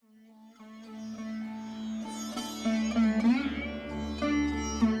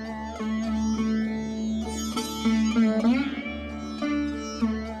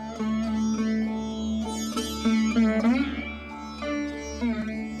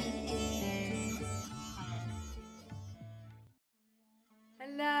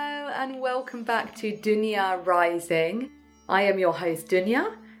welcome back to Dunya Rising. I am your host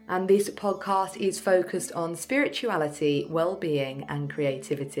Dunya, and this podcast is focused on spirituality, well-being and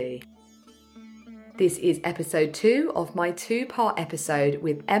creativity. This is episode 2 of my 2-part episode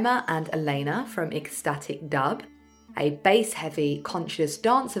with Emma and Elena from Ecstatic Dub, a bass-heavy conscious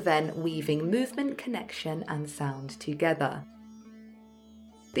dance event weaving movement, connection and sound together.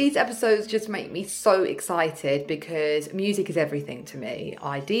 These episodes just make me so excited because music is everything to me.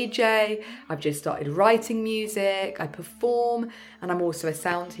 I DJ, I've just started writing music, I perform, and I'm also a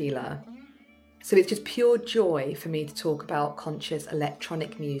sound healer. So it's just pure joy for me to talk about conscious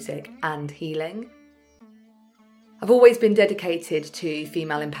electronic music and healing. I've always been dedicated to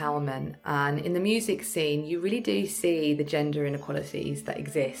female empowerment, and in the music scene, you really do see the gender inequalities that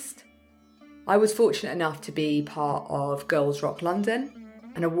exist. I was fortunate enough to be part of Girls Rock London,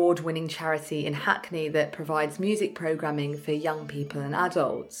 an award-winning charity in Hackney that provides music programming for young people and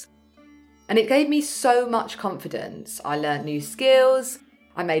adults. And it gave me so much confidence. I learnt new skills,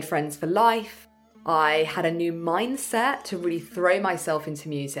 I made friends for life, I had a new mindset to really throw myself into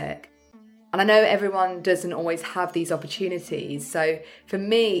music. And I know everyone doesn't always have these opportunities, so for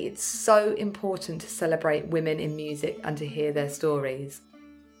me it's so important to celebrate women in music and to hear their stories.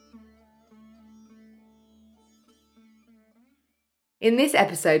 In this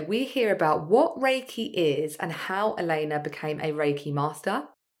episode, we hear about what Reiki is and how Elena became a Reiki master.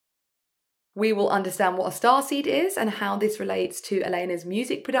 We will understand what a starseed is and how this relates to Elena's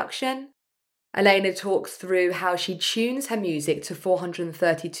music production. Elena talks through how she tunes her music to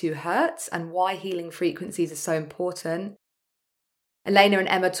 432 Hz and why healing frequencies are so important. Elena and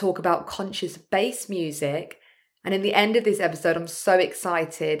Emma talk about conscious bass music. And in the end of this episode, I'm so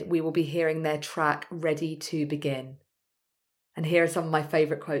excited, we will be hearing their track, Ready to Begin. And here are some of my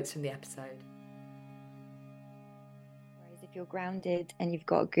favourite quotes from the episode. Whereas if you're grounded and you've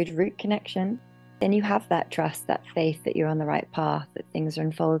got a good root connection, then you have that trust, that faith that you're on the right path, that things are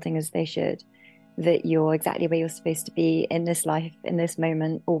unfolding as they should, that you're exactly where you're supposed to be in this life, in this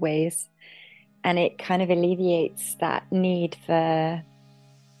moment, always. And it kind of alleviates that need for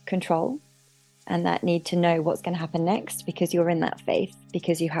control and that need to know what's going to happen next, because you're in that faith,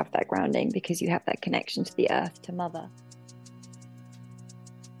 because you have that grounding, because you have that connection to the earth, to mother.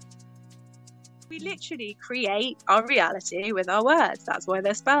 We literally create our reality with our words. That's why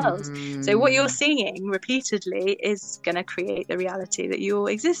they're spells. So what you're singing repeatedly is going to create the reality that you're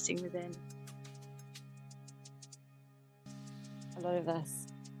existing within. A lot of us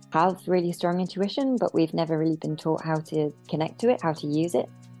have really strong intuition, but we've never really been taught how to connect to it, how to use it,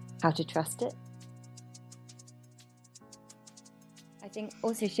 how to trust it. I think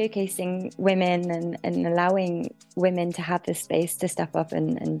also showcasing women and allowing women to have the space to step up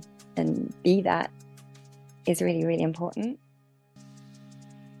and be that is really, really important.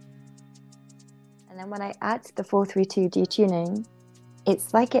 And then when I add the 432 detuning,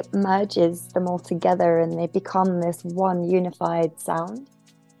 it's like it merges them all together and they become this one unified sound.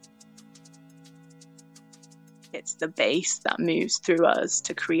 It's the bass that moves through us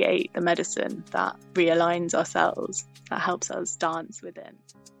to create the medicine that realigns our cells, that helps us dance within.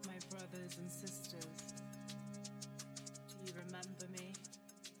 My brothers and sisters, do you remember me?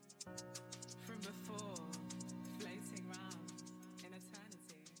 From before, floating round in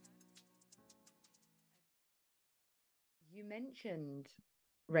eternity. You mentioned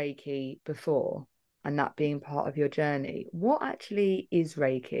Reiki before and that being part of your journey. What actually is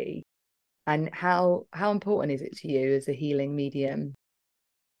Reiki and how important is it to you as a healing medium?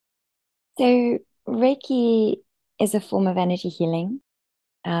 So Reiki is a form of energy healing.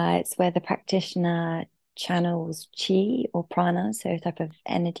 It's where the practitioner channels chi or prana, so a type of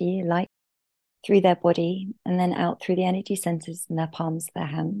energy, light, through their body and then out through the energy centers in their palms, their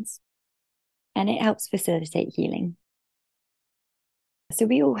hands. And it helps facilitate healing. So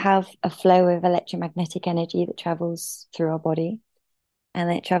we all have a flow of electromagnetic energy that travels through our body. And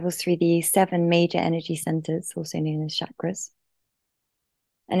then it travels through the 7 major energy centers, also known as chakras.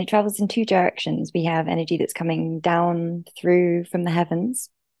 And it travels in 2 directions. We have energy that's coming down through from the heavens,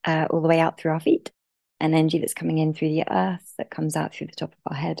 all the way out through our feet, and energy that's coming in through the earth that comes out through the top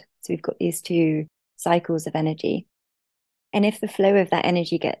of our head. So we've got these 2 cycles of energy. And if the flow of that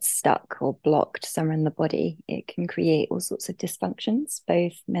energy gets stuck or blocked somewhere in the body, it can create all sorts of dysfunctions,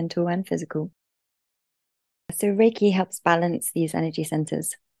 both mental and physical. So Reiki helps balance these energy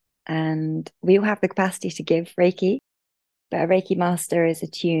centers. And we all have the capacity to give Reiki, but a Reiki master is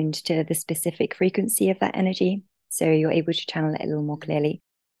attuned to the specific frequency of that energy. So you're able to channel it a little more clearly.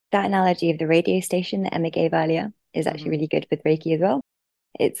 That analogy of the radio station that Emma gave earlier is actually really good with Reiki as well.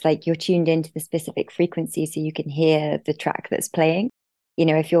 It's like you're tuned into the specific frequency so you can hear the track that's playing,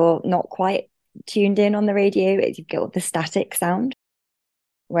 if you're not quite tuned in on the radio, you get the static sound.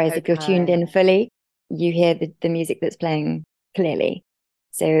 Whereas if you're tuned in fully, you hear the music that's playing clearly.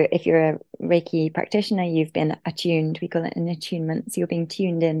 So if you're a Reiki practitioner, you've been attuned, we call it an attunement. So you're being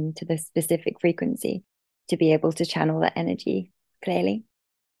tuned in to the specific frequency to be able to channel that energy clearly.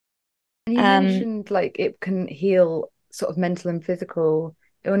 And you mentioned like it can heal sort of mental and physical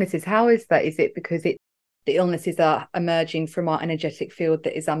illnesses. How is that? Is it because the illnesses are emerging from our energetic field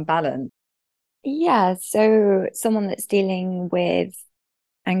that is unbalanced? Yeah. So someone that's dealing with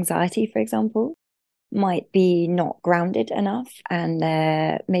anxiety, for example, might be not grounded enough, and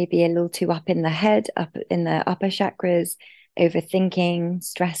they're maybe a little too up in the head, up in the upper chakras, overthinking,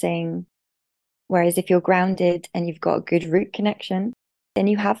 stressing. Whereas if you're grounded and you've got a good root connection, then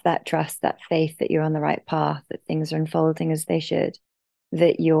you have that trust, that faith that you're on the right path, that things are unfolding as they should,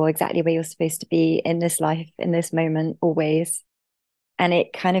 that you're exactly where you're supposed to be in this life, in this moment, always. And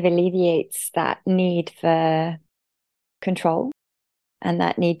it kind of alleviates that need for control and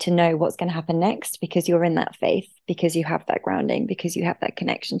that need to know what's going to happen next, because you're in that faith, because you have that grounding, because you have that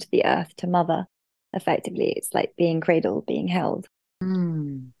connection to the earth, to mother. Effectively, it's like being cradled, being held.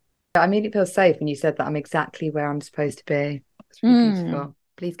 I made it feel safe when you said that I'm exactly where I'm supposed to be. It's really beautiful.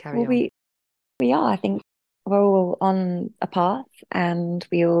 Please carry on. We are. I think we're all on a path and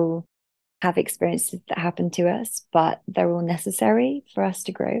we all have experiences that happen to us, but they're all necessary for us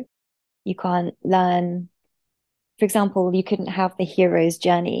to grow. You can't learn, for example, you couldn't have the hero's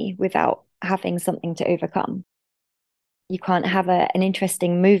journey without having something to overcome. You can't have an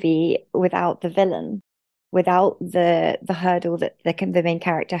interesting movie without the villain, without the hurdle that the main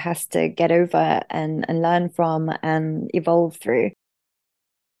character has to get over and learn from and evolve through.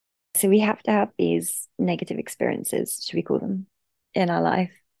 So we have to have these negative experiences, should we call them, in our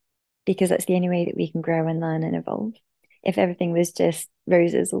life, because that's the only way that we can grow and learn and evolve. If everything was just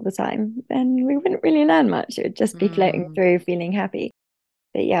roses all the time, then we wouldn't really learn much. It would just be floating through, feeling happy.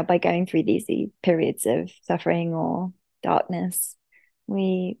 But yeah, by going through these periods of suffering or darkness,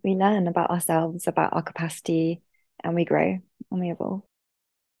 we learn about ourselves, about our capacity, and we grow and we evolve.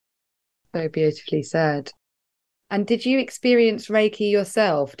 So beautifully said. And did you experience Reiki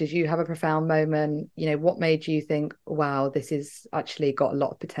yourself? Did you have a profound moment? What made you think, wow, this has actually got a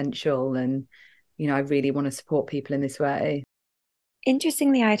lot of potential and, I really want to support people in this way?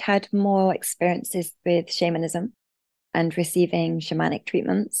 Interestingly, I'd had more experiences with shamanism and receiving shamanic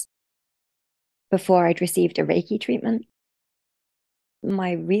treatments before I'd received a Reiki treatment.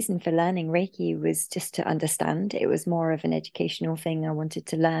 My reason for learning Reiki was just to understand. It was more of an educational thing. I wanted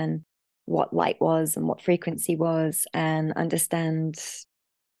to learn what light was and what frequency was and understand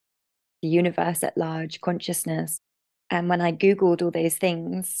the universe at large, consciousness. And when I Googled all those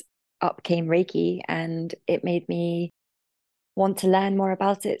things, up came Reiki, and it made me want to learn more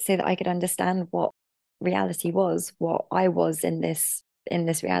about it so that I could understand what reality was, what I was in this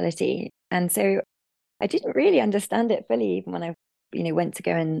reality. And so I didn't really understand it fully even when I went to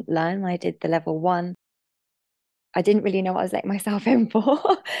go and learn. I did the level 1. I didn't really know what I was letting myself in for.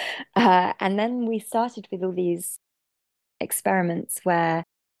 And then we started with all these experiments where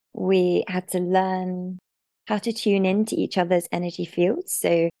we had to learn how to tune into each other's energy fields.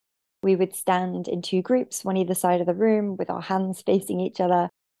 So we would stand in 2 groups, one either side of the room with our hands facing each other.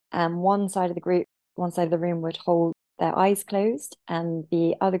 And one side of the room would hold their eyes closed and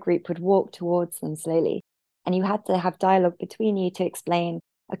the other group would walk towards them slowly. And you had to have dialogue between you to explain,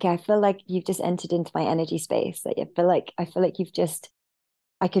 okay, I feel like you've just entered into my energy space. Like, I feel like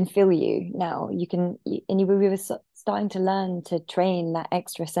I can feel you now. We were starting to learn to train that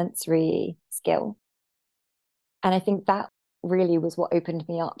extra sensory skill. And I think that really was what opened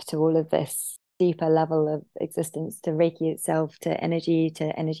me up to all of this deeper level of existence, to Reiki itself, to energy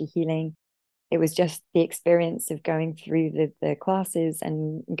healing. It was just the experience of going through the classes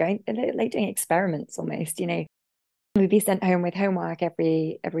and going like doing experiments almost. We'd be sent home with homework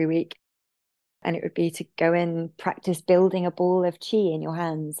every week, and it would be to go in, practice building a ball of chi in your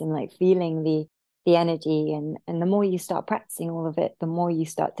hands and like feeling the energy. And the more you start practicing all of it, the more you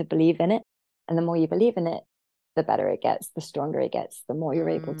start to believe in it, and the more you believe in it, the better it gets, the stronger it gets, the more you're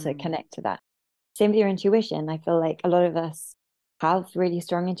able to connect to that. Same with your intuition. I feel like a lot of us have really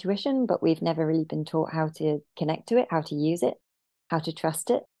strong intuition, but we've never really been taught how to connect to it, how to use it, how to trust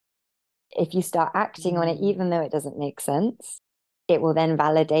it. If you start acting on it, even though it doesn't make sense, it will then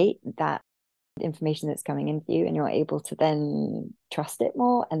validate that information that's coming into you, and you're able to then trust it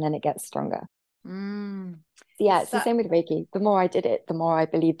more, and then it gets stronger. So yeah, it's the same with Reiki. The more I did it, the more I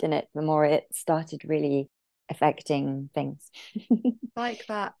believed in it, the more it started really affecting things. Like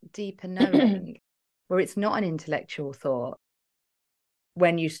that deeper knowing where it's not an intellectual thought.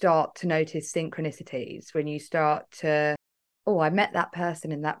 when you start to notice synchronicities, when you start to, oh, I met that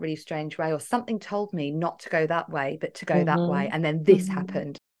person in that really strange way, or something told me not to go that way, but to go that way. And then this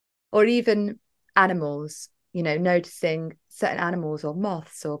happened. Or even animals, you know, noticing certain animals or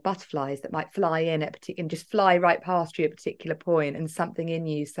moths or butterflies that might fly in at and just fly right past you at a particular point, and something in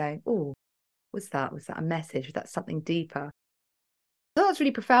you saying, oh, was that a message? Was that something deeper? I thought that's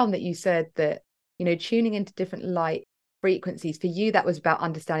really profound that you said that, you know, tuning into different light frequencies, for you, that was about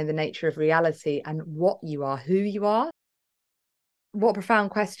understanding the nature of reality and what you are, who you are. What a profound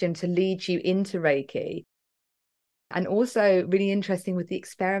question to lead you into Reiki. And also really interesting with the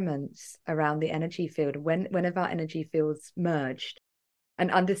experiments around the energy field, whenever our energy fields merged,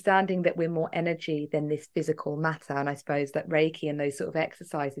 and understanding that we're more energy than this physical matter. And I suppose that Reiki and those sort of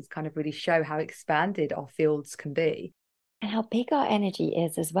exercises kind of really show how expanded our fields can be. And how big our energy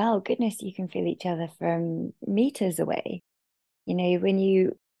is as well. Goodness, you can feel each other from meters away. You know, when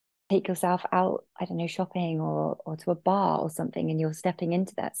you take yourself out, I don't know, shopping or to a bar or something, and you're stepping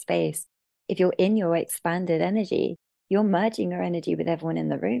into that space, if you're in your expanded energy, you're merging your energy with everyone in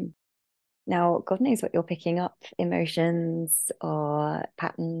the room. Now, God knows what you're picking up, emotions or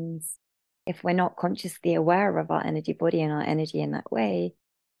patterns. If we're not consciously aware of our energy body and our energy in that way,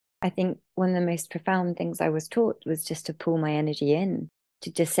 I think one of the most profound things I was taught was just to pull my energy in,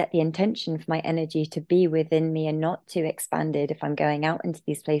 to just set the intention for my energy to be within me and not too expanded if I'm going out into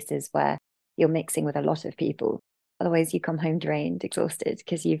these places where you're mixing with a lot of people. Otherwise, you come home drained, exhausted,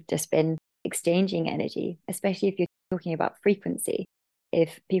 because you've just been exchanging energy, especially if you're talking about frequency.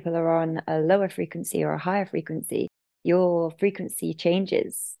 If people are on a lower frequency or a higher frequency, your frequency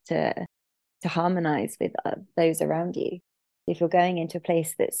changes to harmonize with those around you. If you're going into a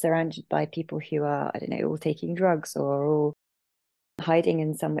place that's surrounded by people who are, I don't know, all taking drugs or all hiding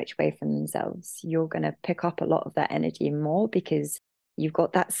in some which way from themselves, you're going to pick up a lot of that energy more because you've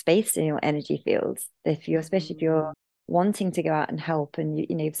got that space in your energy fields. If you're, especially if you're wanting to go out and help, and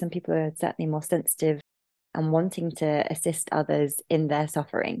you know, some people are certainly more sensitive and wanting to assist others in their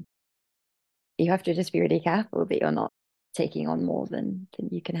suffering, you have to just be really careful that you're not taking on more than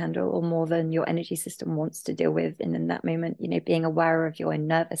you can handle or more than your energy system wants to deal with. And in that moment, you know, being aware of your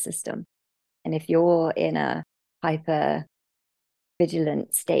nervous system. And if you're in a hyper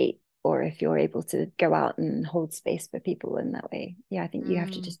vigilant state, or if you're able to go out and hold space for people in that way, yeah, I think you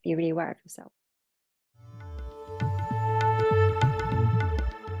have to just be really aware of yourself.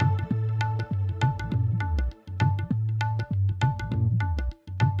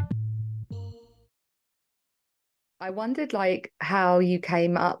 I wondered like how you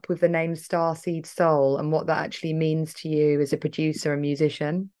came up with the name Starseed Soul and what that actually means to you as a producer and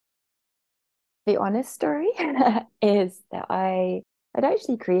musician. The honest story is that I'd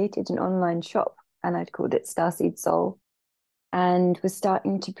actually created an online shop and I'd called it Starseed Soul, and was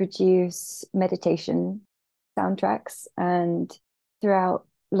starting to produce meditation soundtracks. And throughout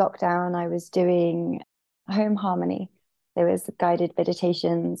lockdown, I was doing home harmony. There was guided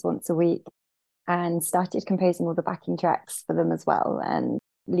meditations once a week, and started composing all the backing tracks for them as well, and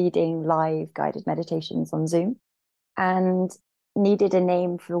leading live guided meditations on Zoom, and needed a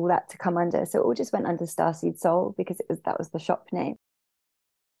name for all that to come under. So it all just went under Starseed Soul because that was the shop name.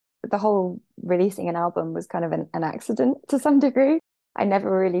 But the whole releasing an album was kind of an accident to some degree. I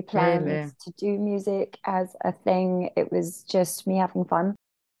never really planned to do music as a thing. It was just me having fun.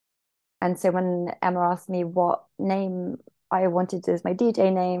 And so when Emma asked me what name I wanted as my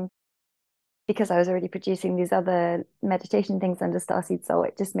DJ name, because I was already producing these other meditation things under Starseed Soul,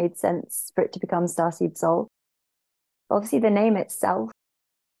 it just made sense for it to become Starseed Soul. Obviously, the name itself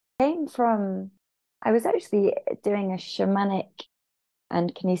came from, I was actually doing a shamanic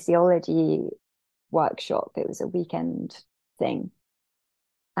and kinesiology workshop. It was a weekend thing.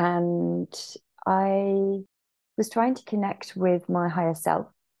 And I was trying to connect with my higher self.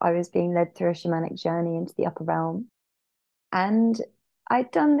 I was being led through a shamanic journey into the upper realm. And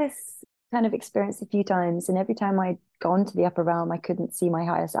I'd done this kind of experience a few times. And every time I'd gone to the upper realm, I couldn't see my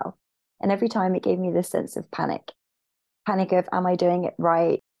higher self. And every time it gave me this sense of panic of, am I doing it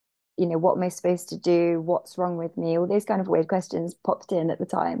right? You know, what am I supposed to do? What's wrong with me? All those kind of weird questions popped in at the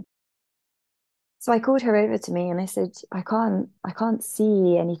time. So I called her over to me and I said, I can't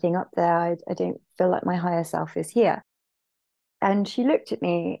see anything up there. I don't feel like my higher self is here. And she looked at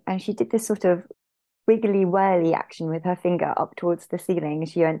me and she did this sort of wiggly whirly action with her finger up towards the ceiling. And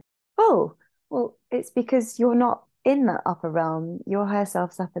she went, oh, well, it's because you're not in the upper realm. Your higher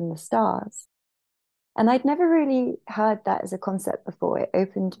self's up in the stars. And I'd never really heard that as a concept before. It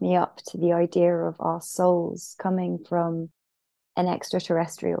opened me up to the idea of our souls coming from an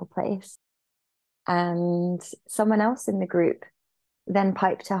extraterrestrial place. And someone else in the group then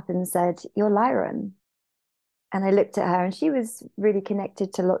piped up and said, "You're Lyran." And I looked at her, and she was really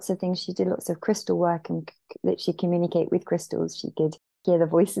connected to lots of things. She did lots of crystal work and literally communicate with crystals. She could hear the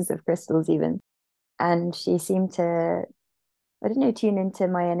voices of crystals even. And she seemed to, I don't know, tune into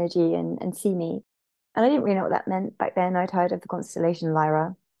my energy and see me. And I didn't really know what that meant back then. I'd heard of the constellation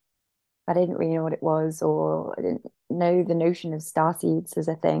Lyra, but I didn't really know what it was, or I didn't know the notion of star seeds as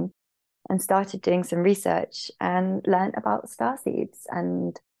a thing. And started doing some research and learned about star seeds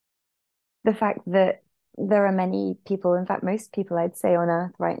and the fact that there are many people, in fact, most people I'd say on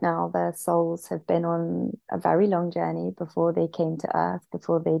Earth right now, their souls have been on a very long journey before they came to Earth,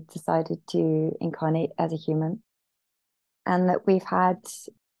 before they decided to incarnate as a human. And that we've had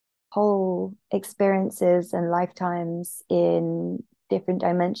whole experiences and lifetimes in different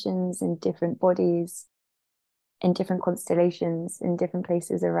dimensions, in different bodies, in different constellations, in different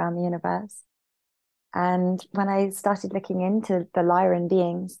places around the universe. And when I started looking into the Lyran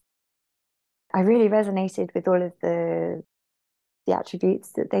beings, I really resonated with all of the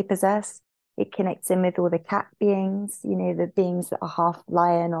attributes that they possess. It connects in with all the cat beings, you know, the beings that are half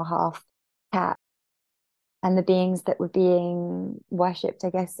lion or half cat, and the beings that were being worshipped, I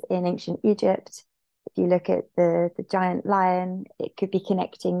guess, in ancient Egypt. If you look at the giant lion, it could be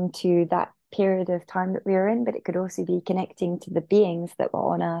connecting to that period of time that we were in, but it could also be connecting to the beings that were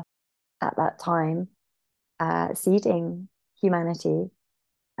on Earth at that time, seeding humanity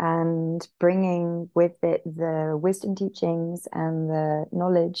and bringing with it the wisdom teachings and the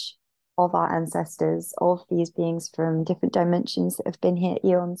knowledge of our ancestors, of these beings from different dimensions that have been here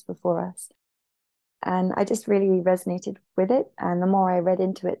eons before us. And I just really resonated with it. And the more I read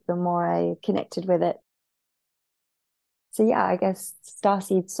into it, the more I connected with it. So yeah, I guess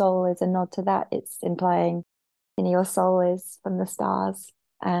starseed soul is a nod to that. It's implying, you know, your soul is from the stars.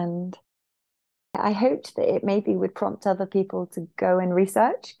 And I hoped that it maybe would prompt other people to go and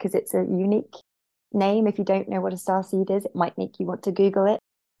research, because it's a unique name. If you don't know what a starseed is, it might make you want to Google it,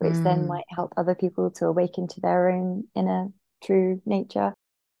 which then might help other people to awaken to their own inner true nature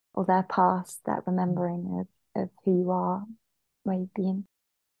or their past, that remembering of who you are, where you've been.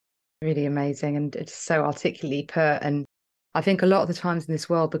 Really amazing, and it's so articulately put. And I think a lot of the times in this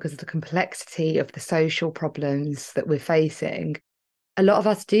world, because of the complexity of the social problems that we're facing, a lot of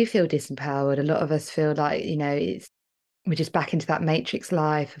us do feel disempowered. A lot of us feel like, you know, we're just back into that matrix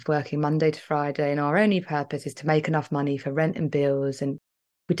life of working Monday to Friday, and our only purpose is to make enough money for rent and bills, and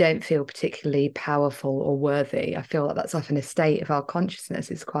we don't feel particularly powerful or worthy. I feel like that's often a state of our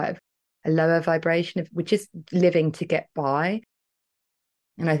consciousness. It's quite a lower vibration of we're just living to get by.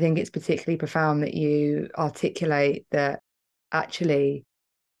 And I think it's particularly profound that you articulate that actually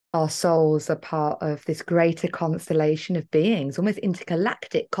our souls are part of this greater constellation of beings, almost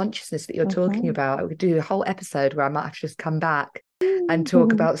intergalactic consciousness that you're talking about. We could do a whole episode where I might have to just come back and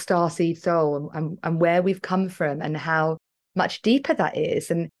talk about starseed soul and where we've come from and how much deeper that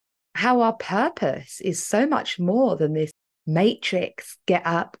is, and how our purpose is so much more than this matrix: get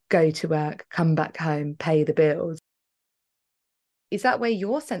up, go to work, come back home, pay the bills. Is that where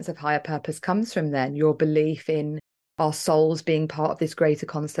your sense of higher purpose comes from then? Your belief in our souls being part of this greater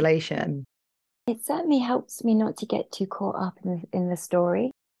constellation? It certainly helps me not to get too caught up in the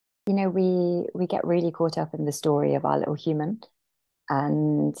story. You know, we get really caught up in the story of our little human,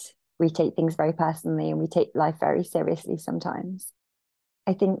 and we take things very personally, and we take life very seriously sometimes.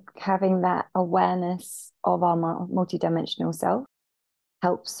 I think having that awareness of our multidimensional self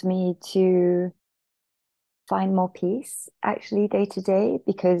helps me to find more peace actually day to day,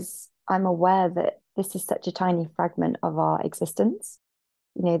 because I'm aware that this is such a tiny fragment of our existence.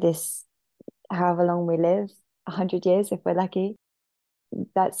 You know, this, however long we live, 100 years if we're lucky,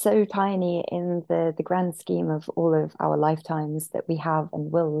 that's so tiny in the grand scheme of all of our lifetimes that we have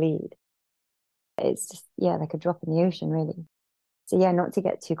and will lead. It's just, yeah, like a drop in the ocean, really. So yeah, not to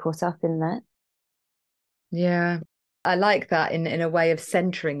get too caught up in that. Yeah, I like that in a way of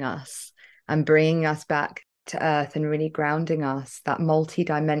centering us and bringing us back to earth and really grounding us, that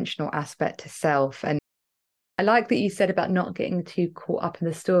multi-dimensional aspect to self. And I like that you said about not getting too caught up in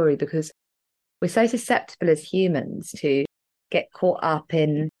the story, because we're so susceptible as humans to get caught up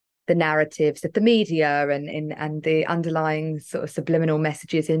in the narratives of the media and the underlying sort of subliminal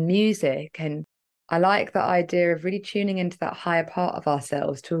messages in music. And I like that idea of really tuning into that higher part of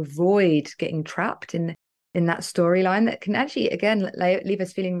ourselves to avoid getting trapped in that storyline that can actually, again, leave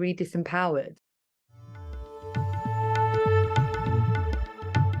us feeling really disempowered.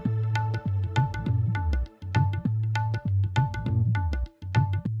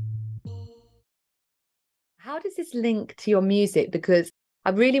 How does this link to your music? Because I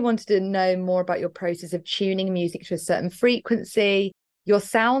really wanted to know more about your process of tuning music to a certain frequency. Your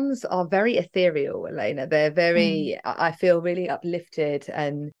sounds are very ethereal, Elena. They're very, I feel really uplifted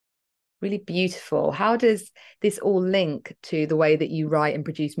and really beautiful. How does this all link to the way that you write and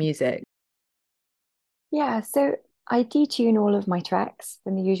produce music? Yeah, so I detune all of my tracks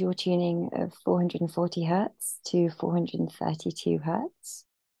from the usual tuning of 440 hertz to 432 hertz.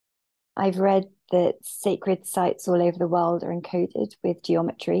 I've read that sacred sites all over the world are encoded with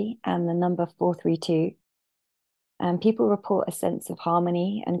geometry and the number 432. And people report a sense of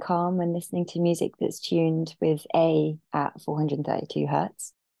harmony and calm when listening to music that's tuned with A at 432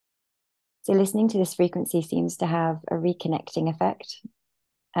 hertz. So listening to this frequency seems to have a reconnecting effect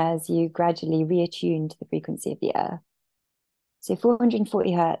as you gradually reattune to the frequency of the earth. So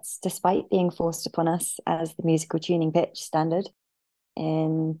 440 hertz, despite being forced upon us as the musical tuning pitch standard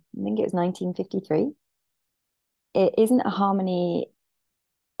in, I think it was 1953, it isn't a harmony,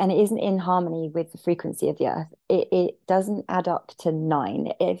 and it isn't in harmony with the frequency of the earth. It doesn't add up to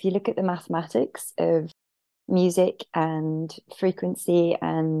 9. If you look at the mathematics of music and frequency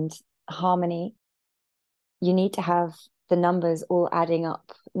and harmony, you need to have the numbers all adding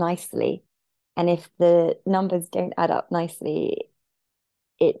up nicely. And if the numbers don't add up nicely,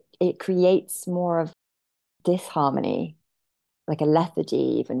 it creates more of disharmony, like a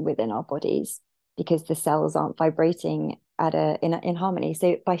lethargy even within our bodies, because the cells aren't vibrating in harmony.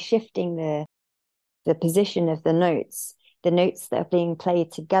 So by shifting the position of the notes that are being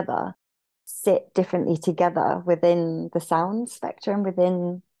played together sit differently together within the sound spectrum,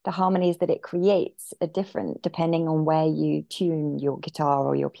 within the harmonies that it creates are different depending on where you tune your guitar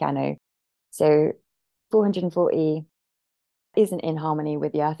or your piano. So 440 isn't in harmony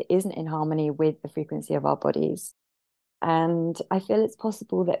with the earth, it isn't in harmony with the frequency of our bodies. And I feel it's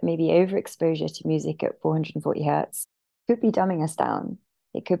possible that maybe overexposure to music at 440 hertz could be dumbing us down.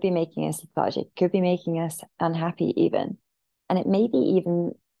 It could be making us lethargic, it could be making us unhappy even. And it may be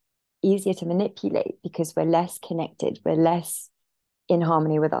even easier to manipulate because we're less connected, we're less in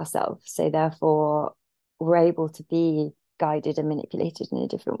harmony with ourselves. So therefore, we're able to be guided and manipulated in a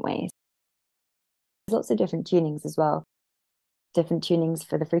different way. There's lots of different tunings as well. Different tunings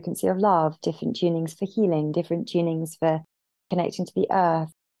for the frequency of love, different tunings for healing, different tunings for connecting to the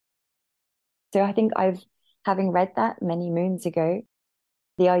earth. So I think having read that many moons ago,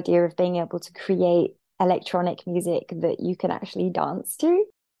 the idea of being able to create electronic music that you can actually dance to,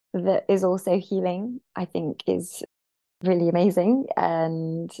 that is also healing, I think is really amazing.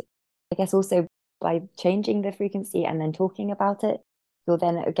 And I guess also by changing the frequency and then talking about it, you're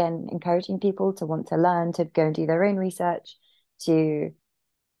then again encouraging people to want to learn, to go and do their own research, to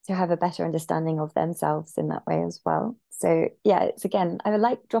have a better understanding of themselves in that way as well. So yeah, it's again, I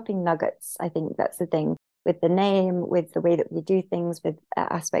like dropping nuggets. I think that's the thing with the name, with the way that we do things, with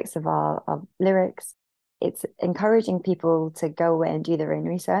aspects of our lyrics. It's encouraging people to go away and do their own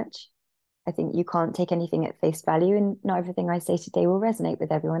research. I think you can't take anything at face value, and not everything I say today will resonate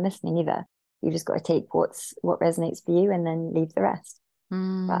with everyone listening either. You just got to take what resonates for you and then leave the rest.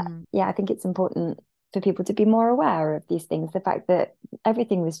 But yeah, I think it's important for people to be more aware of these things. The fact that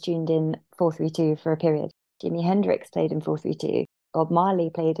everything was tuned in 432 for a period. Jimi Hendrix played in 432. Bob Marley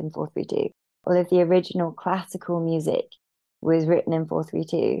played in 432. All of the original classical music was written in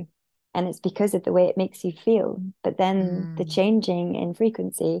 432. And it's because of the way it makes you feel. But then the changing in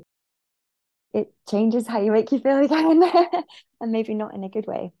frequency, it changes how you make you feel again. And maybe not in a good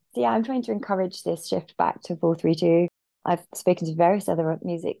way. So yeah, I'm trying to encourage this shift back to 432. I've spoken to various other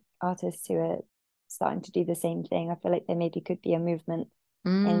music artists who are starting to do the same thing. I feel like there maybe could be a movement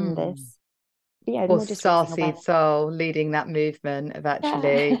in this. But yeah, Or more just raising Starseed awareness. Soul leading that movement of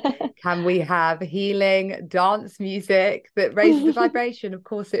actually, Yeah. can we have healing dance music that raises the vibration? Of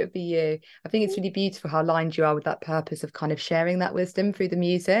course, it would be you. I think it's really beautiful how aligned you are with that purpose of kind of sharing that wisdom through the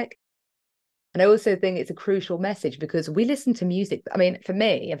music. And I also think it's a crucial message because we listen to music. I mean, for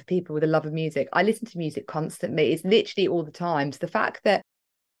me and for people with a love of music, I listen to music constantly. It's literally all the time. So the fact that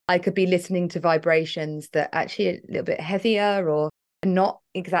I could be listening to vibrations that actually are a little bit heavier or not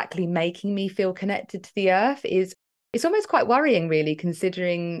exactly making me feel connected to the earth it's almost quite worrying, really,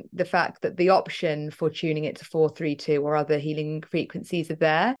 considering the fact that the option for tuning it to 432 or other healing frequencies are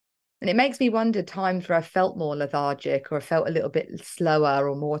there. And it makes me wonder times where I felt more lethargic or I felt a little bit slower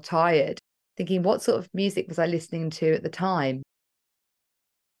or more tired, thinking what sort of music was I listening to at the time?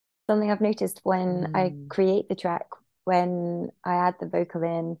 Something I've noticed when I create the track, when I add the vocal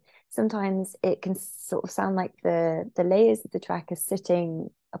in, sometimes it can sort of sound like the layers of the track are sitting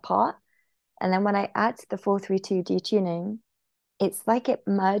apart. And then when I add the 432 detuning, it's like it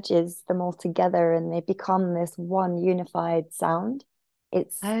merges them all together and they become this one unified sound.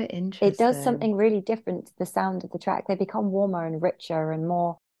 It's Oh, it does interesting. something really different to the sound of the track. They become warmer and richer and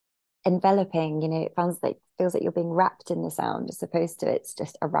more enveloping. It feels like you're being wrapped in the sound as opposed to it's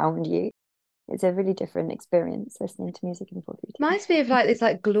just around you. It's a really different experience listening to music in 4/3. Reminds me of like this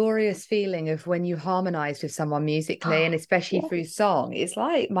like glorious feeling of when you harmonize with someone musically, and especially Yeah. through song. It's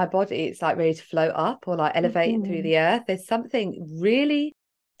like my body, it's like ready to float up or like elevate through the earth. There's something really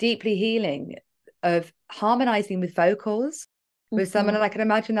deeply healing of harmonizing with vocals with someone, and I can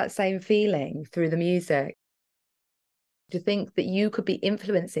imagine that same feeling through the music. To think that you could be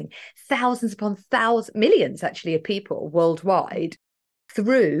influencing thousands upon thousands, millions actually of people worldwide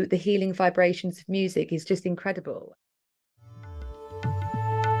through the healing vibrations of music is just incredible.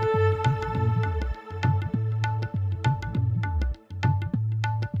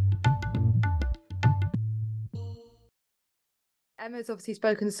 Emma's obviously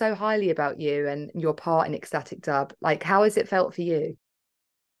spoken so highly about you and your part in Ecstatic Dub. Like, how has it felt for you?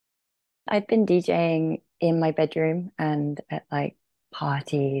 I've been DJing in my bedroom and at like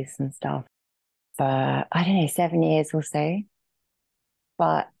parties and stuff for, I don't know, 7 years or so.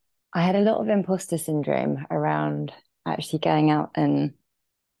 But I had a lot of imposter syndrome around actually going out and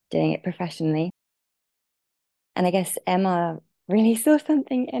doing it professionally. And I guess Emma really saw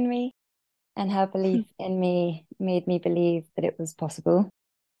something in me, and her belief in me made me believe that it was possible.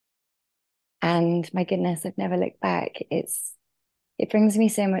 And my goodness, I've never looked back. It brings me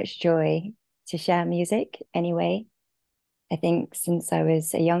so much joy to share music anyway. I think since I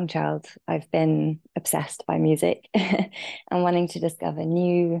was a young child, I've been obsessed by music and wanting to discover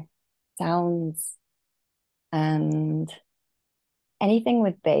new sounds and anything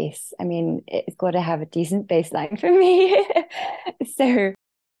with bass. I mean, it's got to have a decent bass line for me. So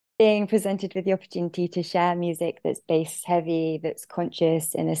being presented with the opportunity to share music that's bass heavy, that's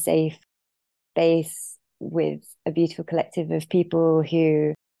conscious in a safe space with a beautiful collective of people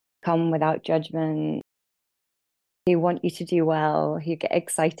who come without judgment, who want you to do well, who get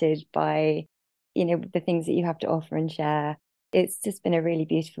excited by, the things that you have to offer and share. It's just been a really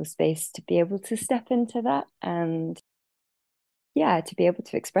beautiful space to be able to step into that and yeah, to be able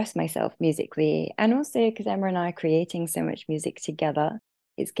to express myself musically. And also because Emma and I are creating so much music together,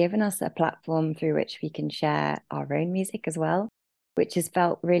 it's given us a platform through which we can share our own music as well, which has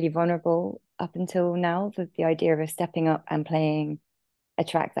felt really vulnerable up until now. The idea of stepping up and playing a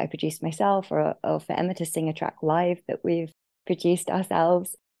track that I produced myself, or for Emma to sing a track live that we've produced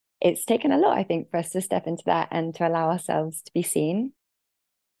ourselves. It's taken a lot, I think, for us to step into that and to allow ourselves to be seen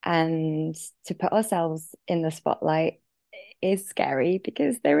and to put ourselves in the spotlight is scary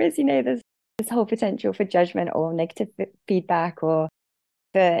because there is, there's this whole potential for judgment or negative feedback, or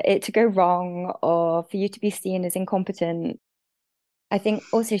for it to go wrong, or for you to be seen as incompetent. I think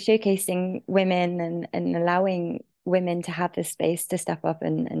also showcasing women and allowing women to have the space to step up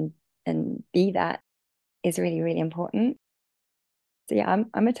and be that is really, really important. So yeah,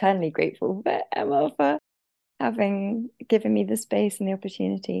 I'm eternally grateful for Emma for having given me the space and the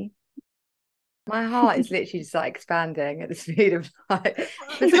opportunity. My heart is literally just like expanding at the speed of light.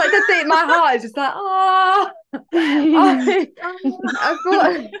 It's like the thing, my heart is just like, oh, I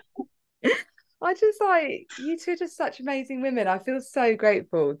thought, I just like, you two are just such amazing women. I feel so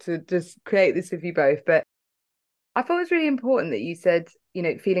grateful to just create this with you both. But I thought it was really important that you said,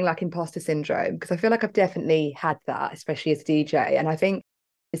 feeling like imposter syndrome, because I feel like I've definitely had that, especially as a DJ. And I think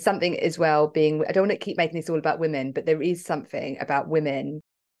it's something as well being, I don't want to keep making this all about women, but there is something about women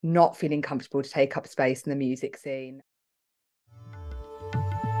not feeling comfortable to take up space in the music scene.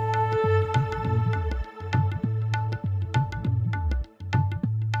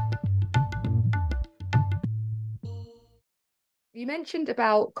 You mentioned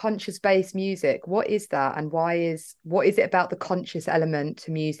about conscious based music. What is that, and what is it about the conscious element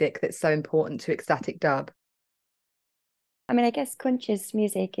to music that's so important to Ecstatic Dub? I mean, I guess conscious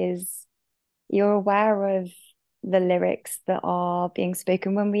music is you're aware of the lyrics that are being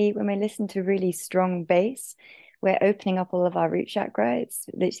spoken. When we listen to really strong bass, we're opening up all of our root chakra. It's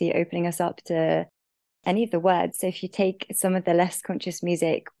literally opening us up to any of the words. So if you take some of the less conscious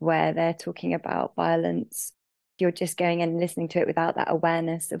music where they're talking about violence, you're just going and listening to it without that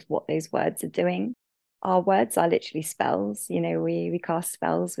awareness of what those words are doing. Our words are literally spells. We cast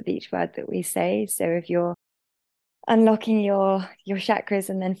spells with each word that we say. So if you're unlocking your chakras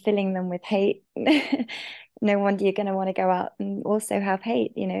and then filling them with hate, no wonder you're going to want to go out and also have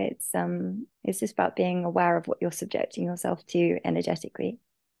hate. It's just about being aware of what you're subjecting yourself to energetically.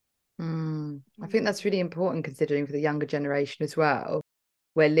 I think that's really important, considering for the younger generation as well,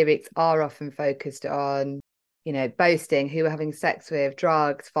 where lyrics are often focused on, boasting, who we're having sex with,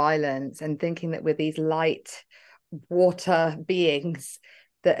 drugs, violence, and thinking that with these light, water beings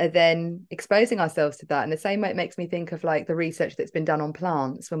that are then exposing ourselves to that. And the same way, it makes me think of like the research that's been done on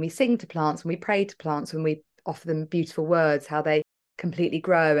plants. When we sing to plants, when we pray to plants, when we offer them beautiful words, how they completely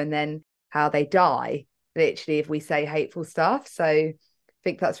grow and then how they die, literally, if we say hateful stuff. So I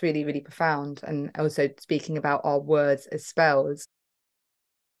think that's really, really profound. And also speaking about our words as spells.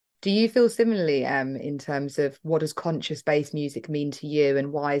 Do you feel similarly, in terms of what does conscious-based music mean to you,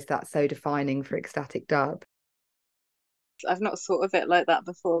 and why is that so defining for ecstatic dub? I've not thought of it like that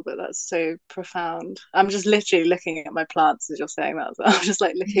before, but that's so profound. I'm just literally looking at my plants as you're saying that. So I'm just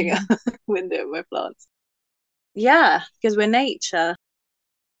like looking at the window of my plants. Yeah, because we're nature.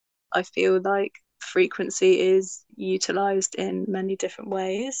 I feel like frequency is utilized in many different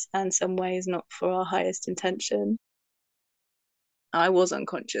ways, and some ways not for our highest intention. I was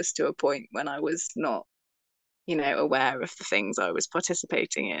unconscious to a point when I was not, aware of the things I was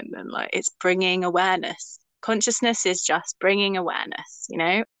participating in. And like, it's bringing awareness. Consciousness is just bringing awareness.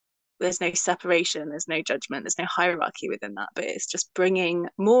 There's no separation, there's no judgment, there's no hierarchy within that, but it's just bringing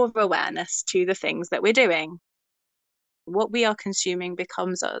more awareness to the things that we're doing. What we are consuming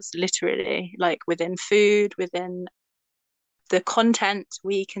becomes us, literally, like within food, within the content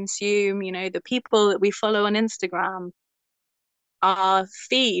we consume, the people that we follow on Instagram. Our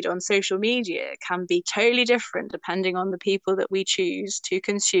feed on social media can be totally different depending on the people that we choose to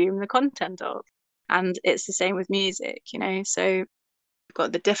consume the content of. And it's the same with music. So you've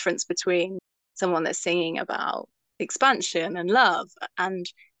got the difference between someone that's singing about expansion and love, and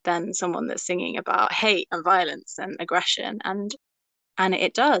then someone that's singing about hate and violence and aggression. And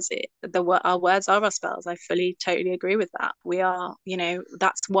our words are our spells. I fully, totally agree with that. We are,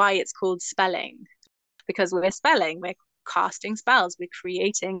 that's why it's called spelling, because we're spelling, we're casting spells, we're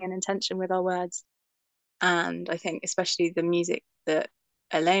creating an intention with our words. And I think especially the music that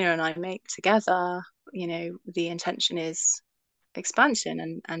Elena and I make together, the intention is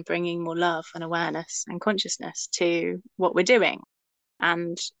expansion and bringing more love and awareness and consciousness to what we're doing.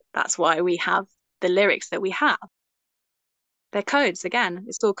 And that's why we have the lyrics that we have. They're codes. Again,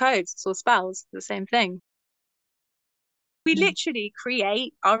 it's all codes, it's all spells, the same thing. We literally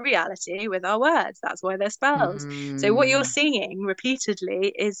create our reality with our words. That's why they're spells. So what you're singing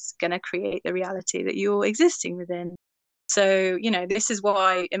repeatedly is going to create the reality that you're existing within. So, this is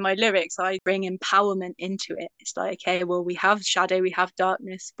why in my lyrics, I bring empowerment into it. It's like, okay, well, we have shadow, we have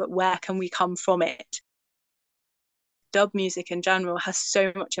darkness, but where can we come from it? Dub music in general has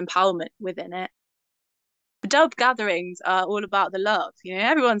so much empowerment within it. The dub gatherings are all about the love.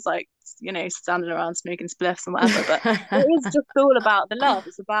 Everyone's like, standing around smoking spliffs and whatever, but it is just all about the love.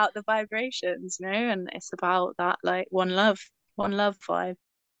 It's about the vibrations, and it's about that like one love vibe.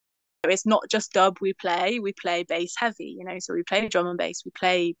 It's not just dub we play bass heavy, so we play drum and bass, we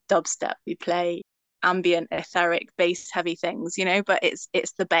play dubstep, we play ambient, etheric, bass heavy things, but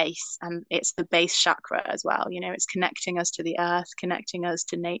it's the bass, and it's the bass chakra as well. It's connecting us to the earth, connecting us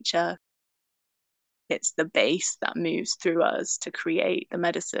to nature. It's the bass that moves through us to create the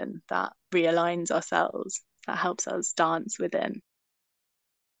medicine that realigns ourselves, that helps us dance within.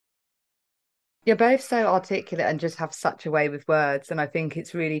 You're both so articulate and just have such a way with words. And I think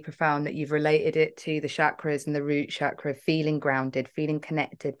it's really profound that you've related it to the chakras and the root chakra, feeling grounded, feeling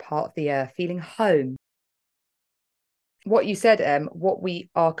connected, part of the earth, feeling home. What you said, what we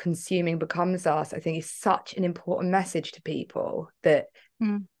are consuming becomes us, I think is such an important message to people that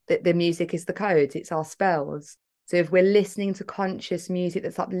the music is the codes, it's our spells. So if we're listening to conscious music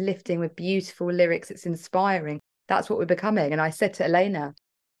that's uplifting with beautiful lyrics, it's inspiring, that's what we're becoming. And I said to Elena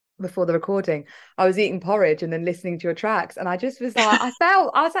before the recording, I was eating porridge and then listening to your tracks, and I just was like,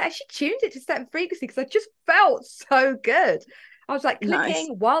 I was like, I should tune it to certain frequency, because I just felt so good. I was like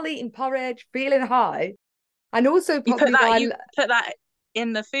clicking while eating porridge, feeling high. And also you put that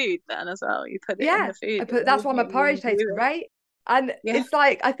in the food then as well. You put it in the food. That's why my porridge tastes great. And it's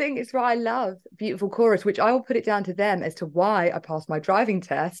like, I think it's why I love Beautiful Chorus, which I will put it down to them as to why I passed my driving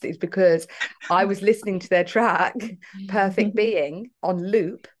test, is because I was listening to their track Perfect Being on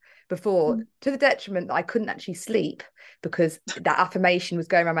loop before, to the detriment that I couldn't actually sleep because that affirmation was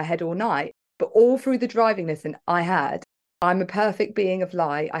going around my head all night. But all through the driving lesson I had, I'm a perfect being of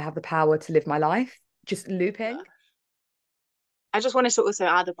light, I have the power to live my life, just looping. I just wanted to also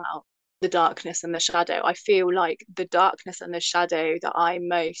add about the darkness and the shadow. I feel like the darkness and the shadow that I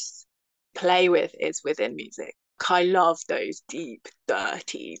most play with is within music. I love those deep,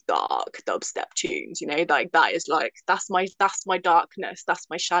 dirty, dark dubstep tunes, like that is like, that's my darkness, that's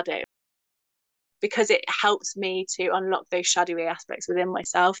my shadow. Because it helps me to unlock those shadowy aspects within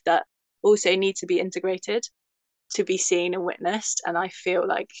myself that also need to be integrated to be seen and witnessed. And I feel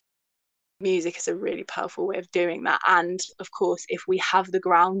like Music is a really powerful way of doing that. And of course, if we have the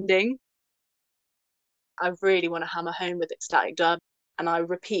grounding, I really want to hammer home with ecstatic dub. And I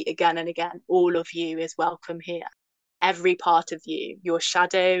repeat again and again, all of you is welcome here. Every part of you, your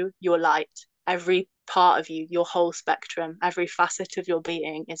shadow, your light, every part of you, your whole spectrum, every facet of your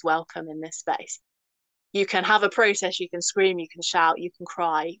being is welcome in this space. You can have a protest, you can scream, you can shout, you can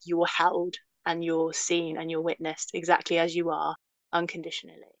cry, you're held and you're seen and you're witnessed exactly as you are,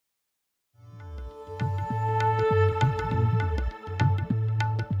 unconditionally.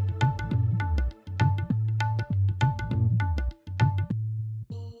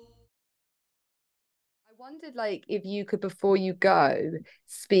 I wondered, like, if you could, before you go,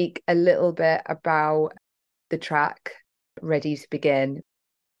 speak a little bit about the track Ready to Begin.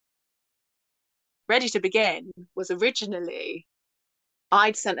 Ready to Begin was originally,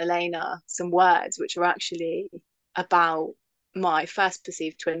 I'd sent Elena some words which were actually about my first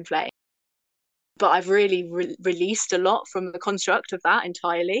perceived twin flame. But I've really released a lot from the construct of that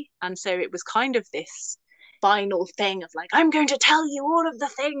entirely. And so it was kind of this final thing of like, I'm going to tell you all of the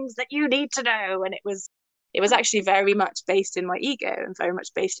things that you need to know. And it was actually very much based in my ego and very much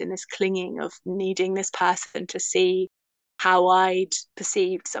based in this clinging of needing this person to see how I'd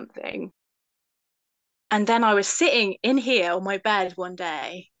perceived something. And then I was sitting in here on my bed one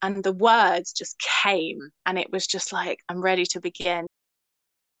day and the words just came and it was just like, I'm ready to begin.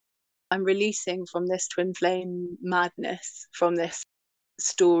 I'm releasing from this twin flame madness, from this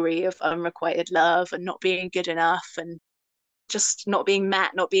story of unrequited love and not being good enough and just not being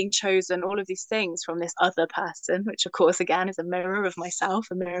met, not being chosen, all of these things from this other person, which of course, again, is a mirror of myself,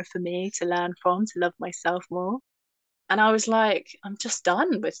 a mirror for me to learn from, to love myself more. And I was like, I'm just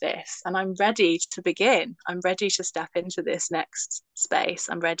done with this and I'm ready to begin. I'm ready to step into this next space.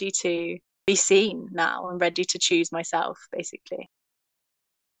 I'm ready to be seen now. I'm ready to choose myself, basically.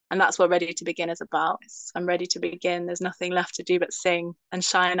 And that's what Ready to Begin is about. I'm ready to begin. There's nothing left to do but sing and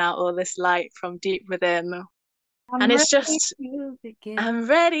shine out all this light from deep within. And it's just, I'm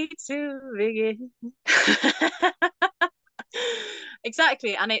ready to begin.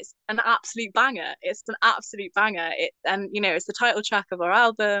 Exactly. And it's an absolute banger. It's an absolute banger. And you know, it's the title track of our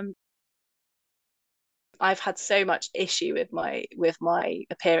album. I've had so much issue with my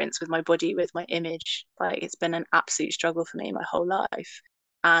appearance, with my body, with my image. Like, it's been an absolute struggle for me my whole life.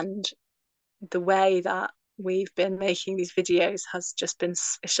 And the way that we've been making these videos has just been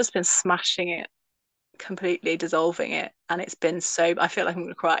smashing it, completely dissolving it. And it's been so, I feel like I'm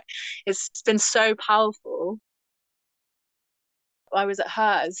gonna cry. It's been so powerful. I was at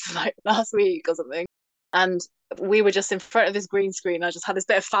hers like last week or something, and we were just in front of this green screen. I just had this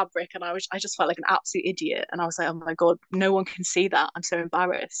bit of fabric and I just felt like an absolute idiot. And I was like, oh my God, no one can see that. I'm so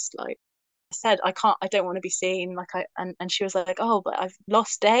embarrassed. Like, I said, I don't want to be seen. Like, and she was like, oh, but I've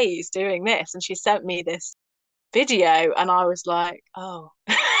lost days doing this. And she sent me this video and I was like, oh.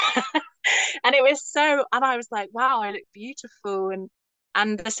 And it was so, and I was like, wow, I look beautiful.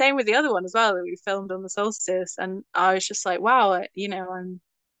 And the same with the other one as well that we filmed on the solstice. And I was just like, wow, you know,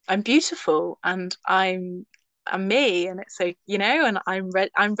 I'm beautiful and I'm me. And it's like, you know, and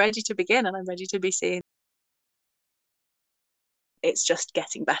I'm ready to begin and I'm ready to be seen. It's just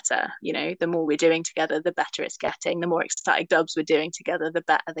getting better, you know. The more we're doing together, the better it's getting. The more ecstatic dubs we're doing together, the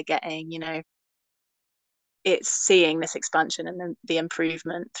better they're getting, you know. It's seeing this expansion and then the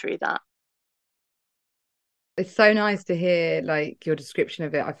improvement through that. It's so nice to hear like your description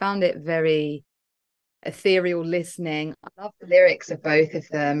of it. I found it very ethereal listening. I love the lyrics of both of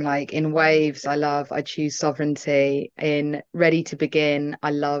them. Like in Waves, I choose sovereignty. In Ready to Begin, I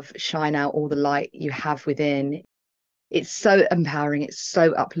love shine out all the light you have within. It's so empowering, it's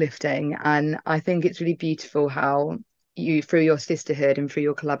so uplifting, and I think it's really beautiful how you, through your sisterhood and through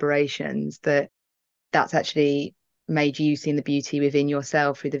your collaborations, that's actually made you see the beauty within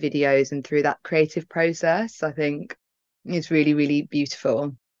yourself through the videos and through that creative process. I think it's really, really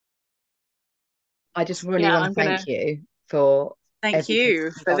beautiful. I just really want to thank you for thank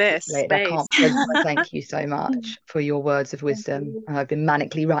you for this space. I can't thank you so much for your words of wisdom. I've been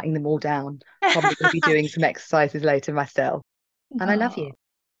manically writing them all down. Probably going to be doing some exercises later myself. And I love you.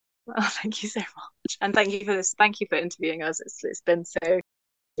 Oh, thank you so much. And thank you for this. Thank you for interviewing us. It's been so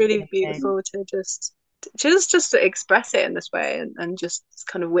really beautiful to just to express it in this way and just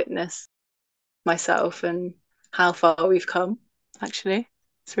kind of witness myself and how far we've come. Actually,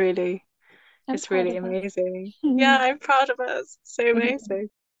 it's really amazing. Yeah, I'm proud of us. So amazing.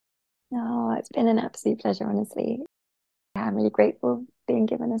 Oh, it's been an absolute pleasure, honestly. I'm really grateful being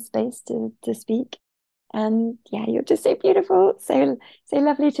given a space to speak. And yeah, you're just so beautiful. So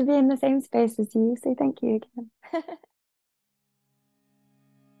lovely to be in the same space as you. So thank you again.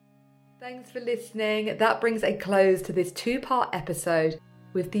 Thanks for listening. That brings a close to this 2-part episode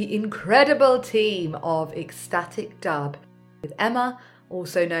with the incredible team of Ecstatic Dub, with Emma,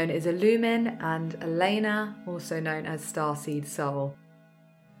 also known as Illumin, and Elena, also known as Starseed Soul.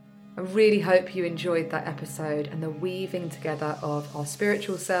 I really hope you enjoyed that episode and the weaving together of our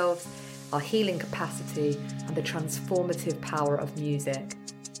spiritual selves, our healing capacity, and the transformative power of music.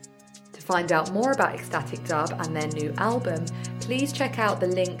 To find out more about Ecstatic Dub and their new album, please check out the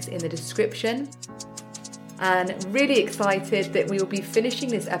links in the description. And really excited that we will be finishing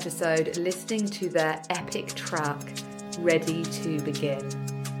this episode listening to their epic track, Ready to Begin.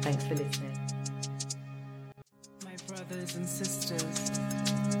 Thanks for listening. My brothers and sisters,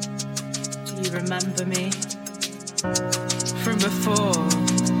 do you remember me? From before,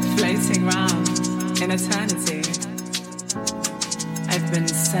 floating round in eternity, I've been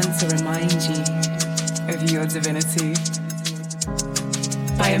sent to remind you of your divinity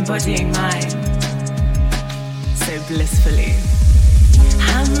by embodying mine so blissfully.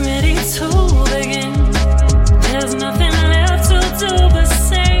 I'm ready to begin. There's nothing left to do but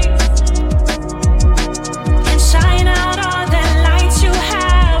sing and shine out all that light you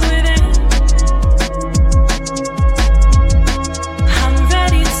have within. I'm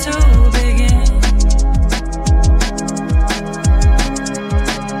ready to begin.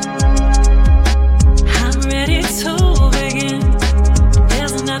 I'm ready to begin.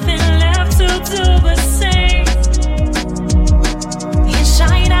 There's nothing left to do but sing and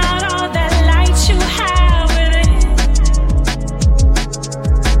shine out all that light you have within.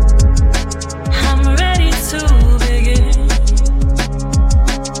 I'm ready to begin.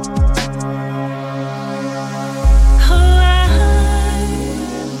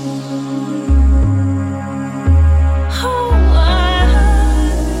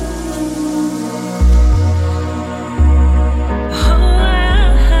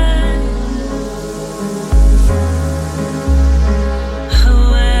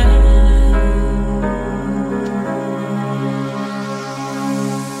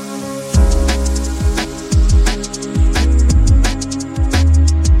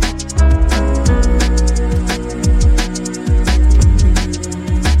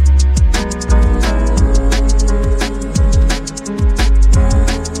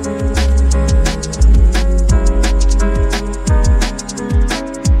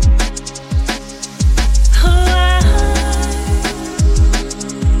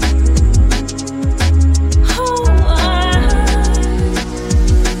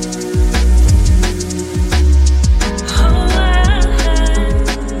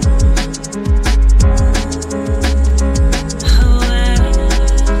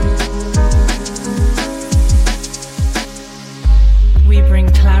 We bring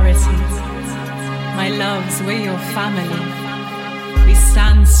clarity. My loves, we're your family. We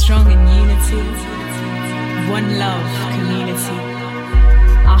stand strong in unity. One love, community.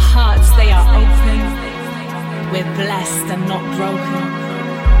 Our hearts, they are open. We're blessed and not broken.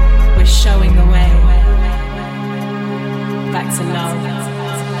 We're showing the way back to love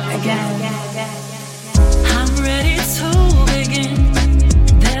again. I'm ready to begin.